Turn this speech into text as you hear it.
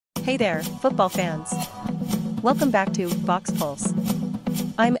Hey there, football fans. Welcome back to Box Pulse.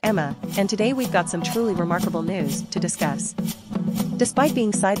 I'm Emma, and today we've got some truly remarkable news to discuss. Despite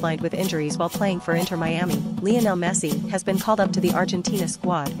being sidelined with injuries while playing for Inter Miami, Lionel Messi has been called up to the Argentina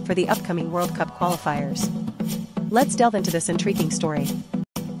squad for the upcoming World Cup qualifiers. Let's delve into this intriguing story.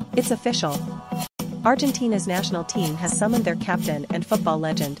 It's official. Argentina's national team has summoned their captain and football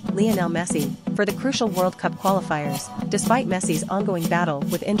legend, Lionel Messi, for the crucial World Cup qualifiers, despite Messi's ongoing battle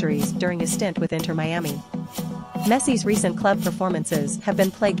with injuries during his stint with Inter Miami. Messi's recent club performances have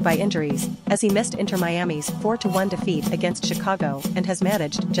been plagued by injuries, as he missed Inter Miami's 4-1 defeat against Chicago and has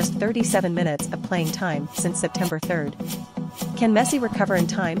managed just 37 minutes of playing time since September 3rd. Can Messi recover in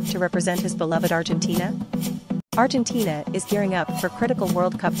time to represent his beloved Argentina? Argentina is gearing up for critical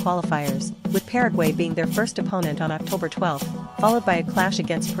World Cup qualifiers, with Paraguay being their first opponent on October 12, followed by a clash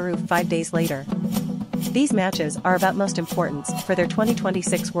against Peru 5 days later. These matches are of utmost importance for their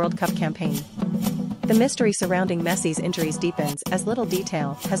 2026 World Cup campaign. The mystery surrounding Messi's injuries deepens as little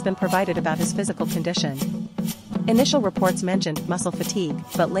detail has been provided about his physical condition. Initial reports mentioned muscle fatigue,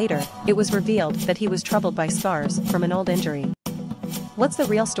 but later, it was revealed that he was troubled by scars from an old injury. What's the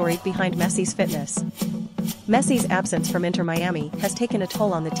real story behind Messi's fitness? Messi's absence from Inter Miami has taken a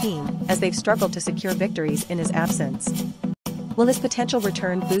toll on the team, as they've struggled to secure victories in his absence. Will his potential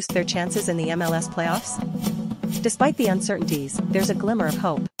return boost their chances in the MLS playoffs? Despite the uncertainties, there's a glimmer of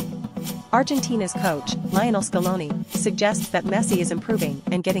hope. Argentina's coach, Lionel Scaloni, suggests that Messi is improving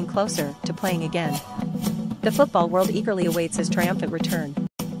and getting closer to playing again. The football world eagerly awaits his triumphant return.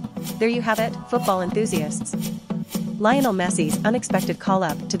 There you have it, football enthusiasts. Lionel Messi's unexpected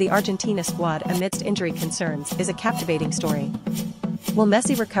call-up to the Argentina squad amidst injury concerns is a captivating story. Will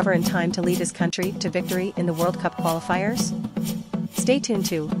Messi recover in time to lead his country to victory in the World Cup qualifiers? Stay tuned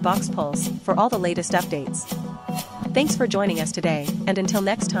to Box Pulse for all the latest updates. Thanks for joining us today, and until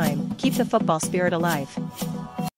next time, keep the football spirit alive.